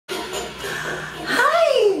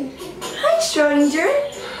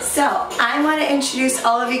Schrödinger. So I want to introduce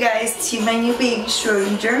all of you guys to my new baby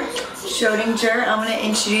Schrödinger. Schrödinger, I'm going to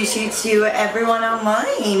introduce you to everyone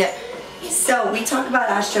online. So we talk about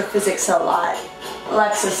astrophysics a lot.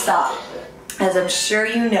 Alexa, stop. As I'm sure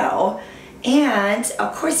you know. And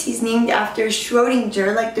of course he's named after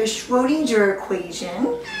Schrödinger, like the Schrödinger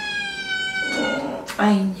equation.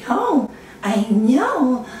 I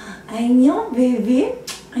know, baby.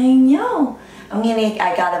 I know.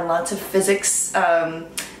 I got him lots of physics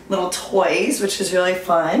little toys, which is really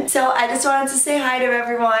fun. So I just wanted to say hi to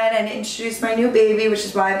everyone and introduce my new baby, which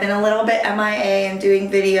is why I've been a little bit MIA and doing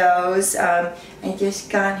videos. I just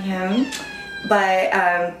got him, but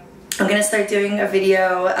I'm gonna start doing a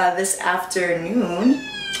video this afternoon.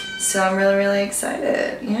 So I'm really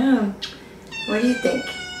excited. Yeah. What do you think?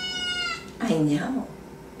 I know.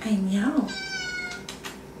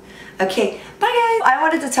 Okay, bye guys. I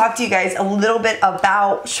wanted to talk to you guys a little bit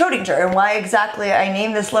about Schrödinger and why exactly I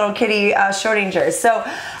named this little kitty Schrödinger. So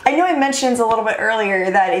I know I mentioned a little bit earlier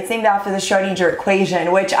that it's named after the Schrödinger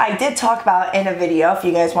equation, which I did talk about in a video if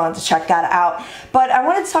you guys wanted to check that out. But I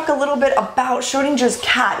wanted to talk a little bit about Schrödinger's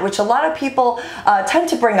cat, which a lot of people tend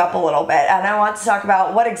to bring up a little bit, and I want to talk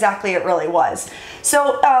about what exactly it really was.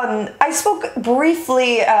 So I spoke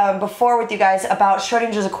briefly before with you guys about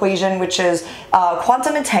Schrödinger's equation, which is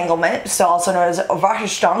quantum entanglement, so also known as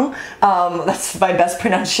Verhältnismäßigkeit. That's my best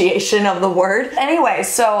pronunciation of the word. Anyway,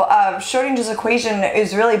 so Schrödinger's equation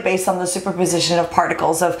is really based on the superposition of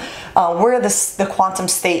particles of where the quantum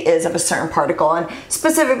state is of a certain particle, and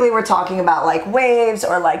specifically we're talking about like waves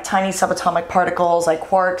or like tiny subatomic particles like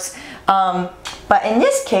quarks. But in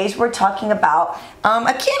this case, we're talking about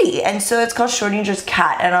a kitty, and so it's called Schrödinger's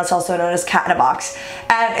cat, and it's also known as cat in a box.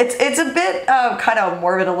 And it's a bit kind of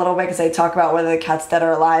morbid a little bit because I talk about whether the cat's dead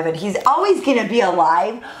or alive, and he's always gonna be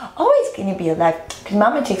alive, because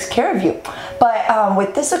Mama takes care of you. But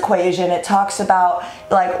with this equation, it talks about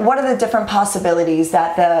like what are the different possibilities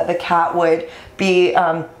that the cat would be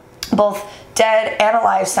both dead and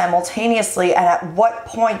alive simultaneously, and at what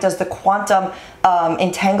point does the quantum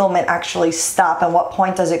entanglement actually stop, and what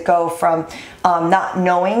point does it go from not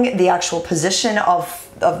knowing the actual position of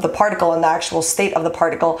the particle and the actual state of the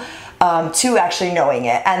particle to actually knowing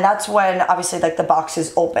it. And that's when obviously like the box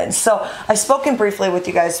is open. So I've spoken briefly with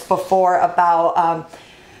you guys before about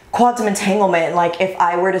quantum entanglement, like if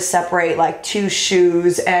I were to separate like two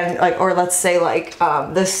shoes and like, or let's say like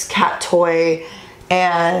this cat toy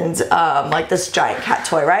and like this giant cat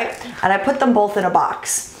toy, right? And I put them both in a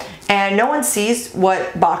box, and no one sees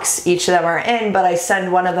what box each of them are in, but I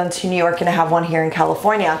send one of them to New York and I have one here in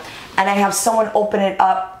California, and I have someone open it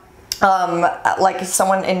up, like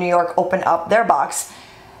someone in New York open up their box.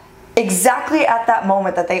 Exactly at that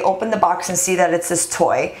moment that they open the box and see that it's this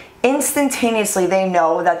toy, instantaneously they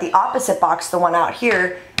know that the opposite box, the one out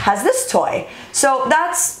here, has this toy. So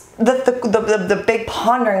that's the big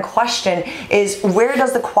pondering question, is where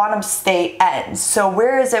does the quantum state end? So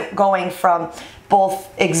where is it going from both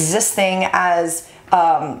existing as,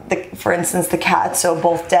 for instance, the cat, so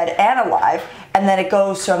both dead and alive, and then it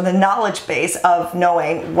goes from the knowledge base of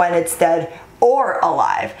knowing when it's dead or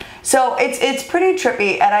alive. So it's pretty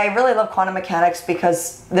trippy, and I really love quantum mechanics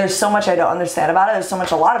because there's so much I don't understand about it. There's so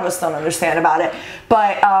much a lot of us don't understand about it.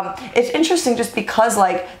 But it's interesting just because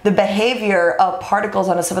like the behavior of particles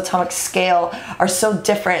on a subatomic scale are so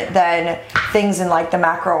different than things in like the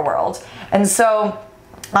macro world. And so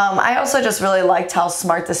I also just really liked how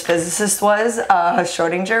smart this physicist was,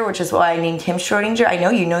 Schrödinger, which is why I named him Schrödinger. I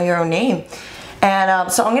know you know your own name.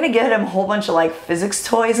 And so I'm gonna get him a whole bunch of like physics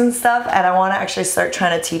toys and stuff, and I want to actually start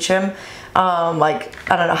trying to teach him like,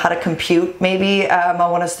 I don't know, how to compute maybe. I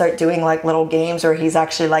want to start doing like little games where he's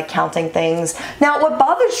actually like counting things. Now what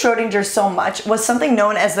bothered Schrödinger so much was something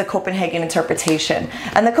known as the Copenhagen interpretation.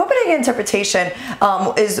 And the Copenhagen interpretation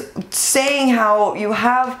is saying how you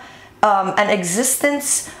have an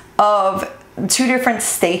existence of two different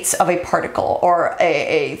states of a particle or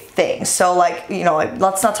a thing. So like, you know,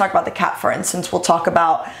 let's not talk about the cat, for instance. We'll talk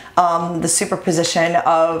about the superposition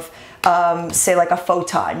of say like a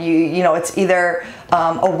photon. You know, it's either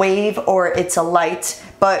a wave or it's a light,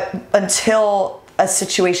 but until a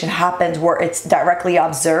situation happens where it's directly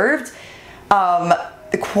observed,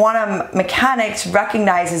 the quantum mechanics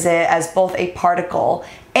recognizes it as both a particle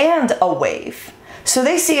and a wave. So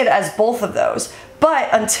they see it as both of those. But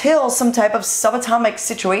until some type of subatomic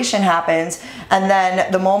situation happens, and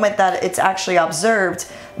then the moment that it's actually observed,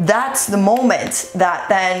 that's the moment that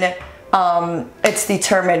then it's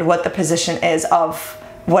determined what the position is of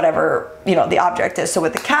whatever, you know, the object is. So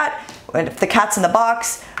with the cat, if the cat's in the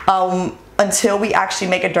box, until we actually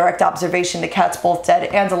make a direct observation, the cat's both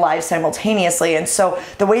dead and alive simultaneously. And so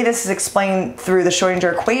the way this is explained through the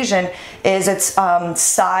Schrödinger equation is it's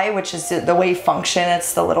psi, which is the wave function.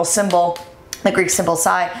 It's the little symbol, the Greek symbol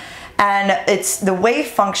psi. And it's the wave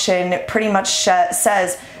function pretty much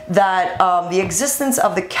says that the existence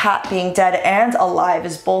of the cat being dead and alive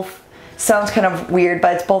is both, sounds kind of weird,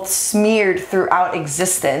 but it's both smeared throughout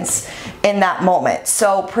existence in that moment.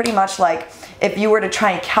 So pretty much like if you were to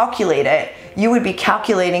try and calculate it, you would be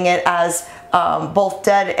calculating it as both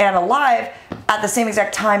dead and alive at the same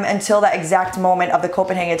exact time until that exact moment of the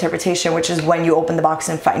Copenhagen interpretation, which is when you open the box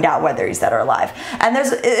and find out whether he's dead or alive. And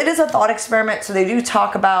it is a thought experiment, so they do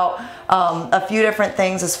talk about a few different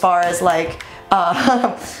things as far as like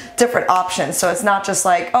different options. So it's not just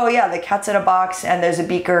like, oh yeah, the cat's in a box and there's a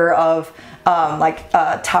beaker of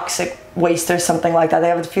toxic waste or something like that. They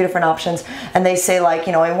have a few different options, and they say like,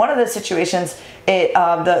 you know, in one of the situations,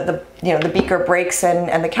 the beaker breaks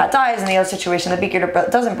and the cat dies. In the other situation, the beaker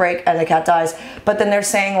doesn't break and the cat dies. But then they're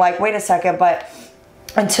saying like, wait a second, but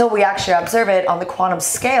until we actually observe it on the quantum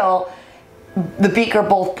scale, the beaker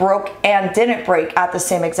both broke and didn't break at the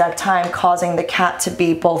same exact time, causing the cat to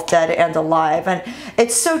be both dead and alive. And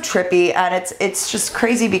it's so trippy, and it's just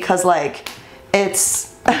crazy because like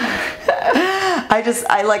it's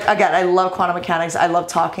I love quantum mechanics. I love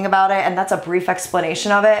talking about it, and that's a brief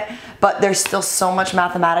explanation of it, but there's still so much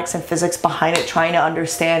mathematics and physics behind it, trying to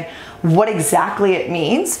understand what exactly it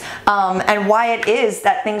means, and why it is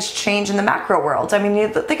that things change in the macro world. I mean, you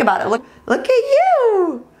think about it. Look at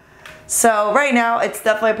you. So right now, it's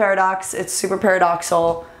definitely a paradox. It's super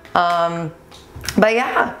paradoxical. But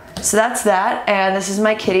yeah, so that's that. And this is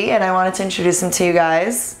my kitty, and I wanted to introduce him to you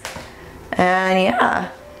guys. And yeah,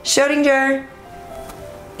 Schrödinger.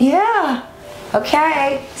 Yeah.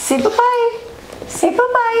 Okay. Say bye-bye. Say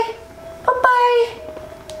bye-bye. Bye-bye.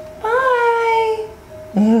 Bye.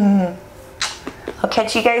 I'll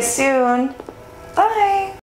catch you guys soon. Bye.